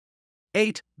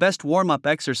8. Best warm-up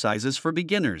exercises for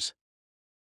beginners.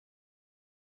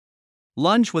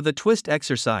 Lunge with a twist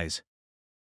exercise.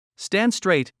 Stand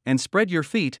straight and spread your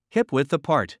feet hip-width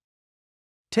apart.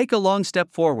 Take a long step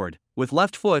forward with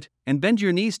left foot and bend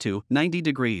your knees to 90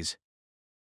 degrees.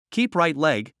 Keep right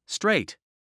leg straight.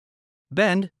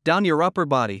 Bend down your upper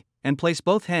body and place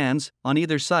both hands on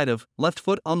either side of left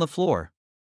foot on the floor.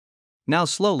 Now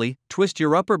slowly twist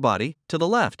your upper body to the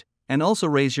left and also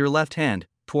raise your left hand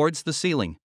towards the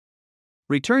ceiling.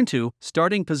 Return to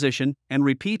starting position and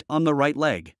repeat on the right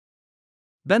leg.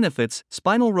 Benefits: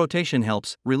 spinal rotation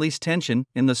helps release tension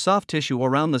in the soft tissue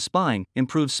around the spine,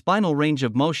 improves spinal range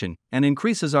of motion, and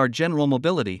increases our general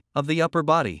mobility of the upper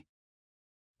body.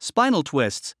 Spinal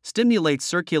twists stimulate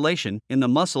circulation in the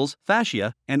muscles,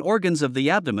 fascia, and organs of the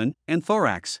abdomen and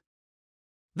thorax.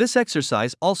 This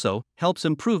exercise also helps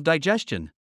improve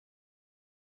digestion.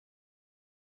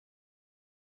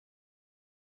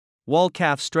 Wall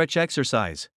calf stretch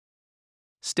exercise.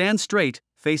 Stand straight,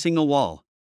 facing a wall.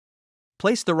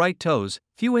 Place the right toes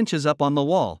few inches up on the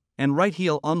wall and right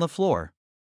heel on the floor.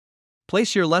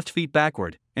 Place your left feet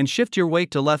backward and shift your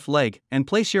weight to left leg and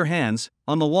place your hands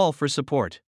on the wall for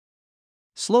support.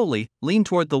 Slowly lean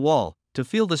toward the wall to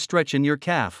feel the stretch in your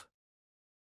calf.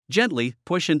 Gently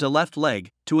push into left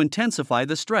leg to intensify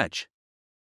the stretch.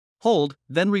 Hold,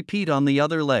 then repeat on the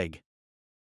other leg.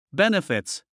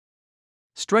 Benefits: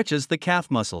 stretches the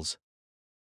calf muscles.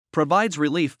 Provides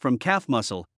relief from calf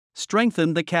muscle.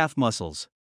 Strengthen the calf muscles.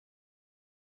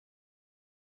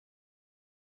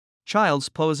 Child's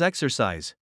pose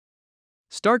exercise.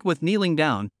 Start with kneeling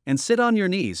down and sit on your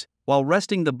knees while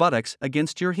resting the buttocks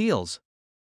against your heels.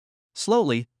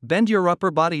 Slowly bend your upper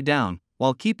body down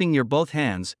while keeping your both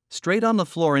hands straight on the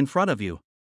floor in front of you.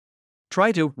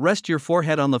 Try to rest your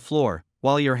forehead on the floor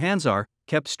while your hands are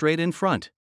kept straight in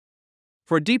front.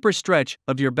 For deeper stretch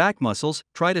of your back muscles,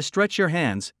 try to stretch your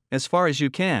hands as far as you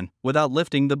can without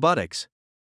lifting the buttocks.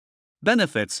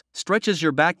 Benefits: stretches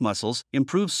your back muscles,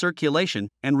 improves circulation,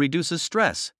 and reduces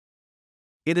stress.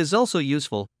 It is also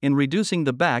useful in reducing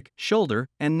the back, shoulder,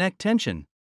 and neck tension.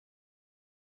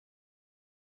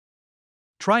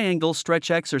 Triangle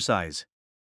stretch exercise.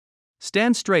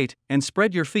 Stand straight and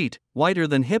spread your feet wider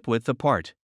than hip width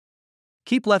apart.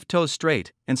 Keep left toes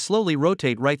straight and slowly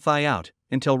rotate right thigh out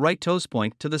until right toes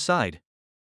point to the side.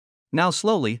 Now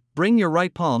slowly bring your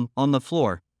right palm on the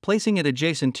floor, placing it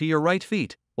adjacent to your right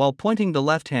feet, while pointing the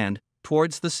left hand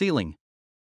towards the ceiling.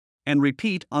 And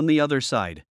repeat on the other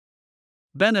side.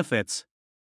 Benefits: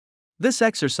 this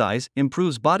exercise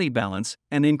improves body balance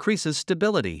and increases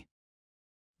stability.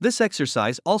 This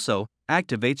exercise also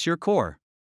activates your core.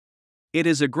 It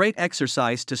is a great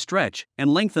exercise to stretch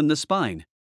and lengthen the spine.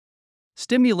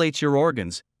 Stimulates your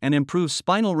organs and improves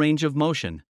spinal range of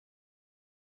motion.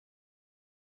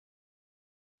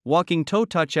 Walking toe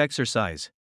touch exercise.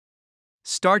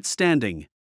 Start standing.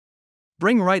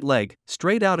 Bring right leg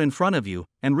straight out in front of you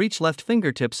and reach left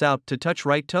fingertips out to touch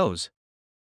right toes.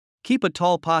 Keep a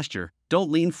tall posture, don't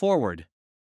lean forward.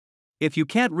 If you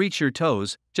can't reach your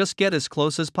toes, just get as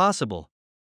close as possible.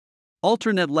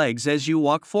 Alternate legs as you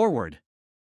walk forward.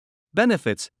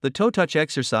 Benefits: the toe touch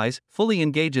exercise fully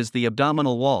engages the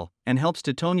abdominal wall and helps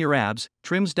to tone your abs,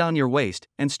 trims down your waist,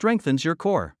 and strengthens your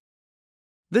core.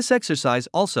 This exercise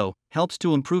also helps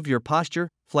to improve your posture,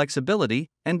 flexibility,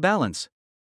 and balance.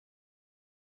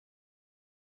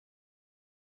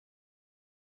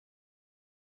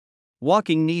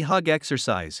 Walking knee hug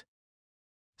exercise.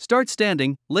 Start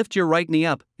standing, lift your right knee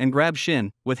up and grab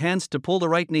shin with hands to pull the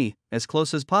right knee as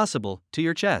close as possible to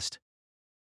your chest.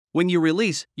 When you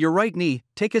release your right knee,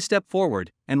 take a step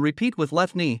forward and repeat with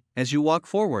left knee as you walk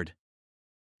forward.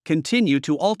 Continue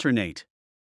to alternate.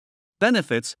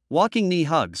 Benefits: walking knee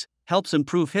hugs helps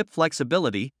improve hip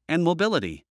flexibility and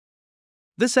mobility.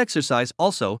 This exercise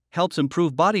also helps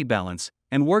improve body balance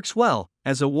and works well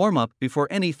as a warm-up before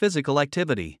any physical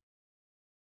activity.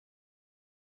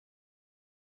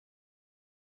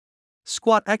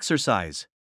 Squat exercise.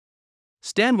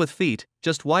 Stand with feet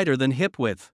just wider than hip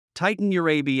width. Tighten your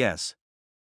abs.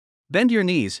 Bend your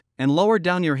knees and lower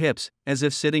down your hips as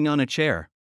if sitting on a chair.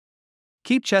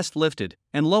 Keep chest lifted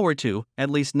and lower to at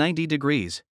least 90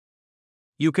 degrees.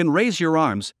 You can raise your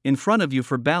arms in front of you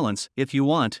for balance if you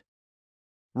want.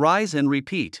 Rise and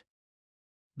repeat.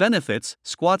 Benefits: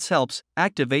 squats helps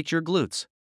activate your glutes.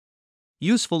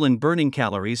 Useful in burning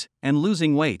calories and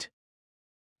losing weight.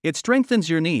 It strengthens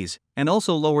your knees and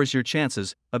also lowers your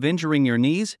chances of injuring your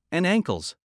knees and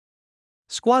ankles.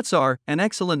 Squats are an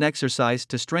excellent exercise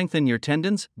to strengthen your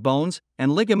tendons, bones,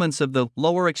 and ligaments of the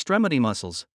lower extremity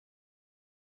muscles.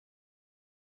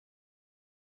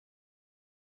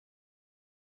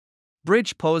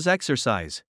 Bridge pose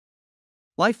exercise.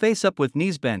 Lie face up with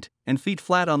knees bent and feet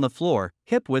flat on the floor,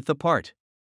 hip width apart.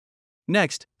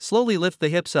 Next, slowly lift the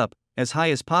hips up as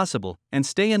high as possible and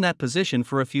stay in that position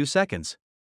for a few seconds.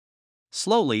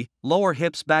 Slowly lower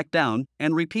hips back down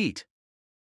and repeat.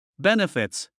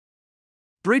 Benefits.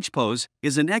 Bridge pose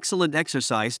is an excellent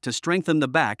exercise to strengthen the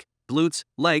back, glutes,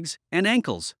 legs, and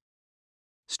ankles.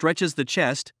 Stretches the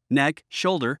chest, neck,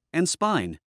 shoulder, and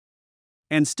spine.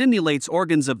 And stimulates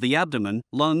organs of the abdomen,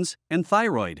 lungs, and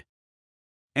thyroid.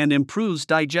 And improves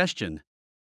digestion.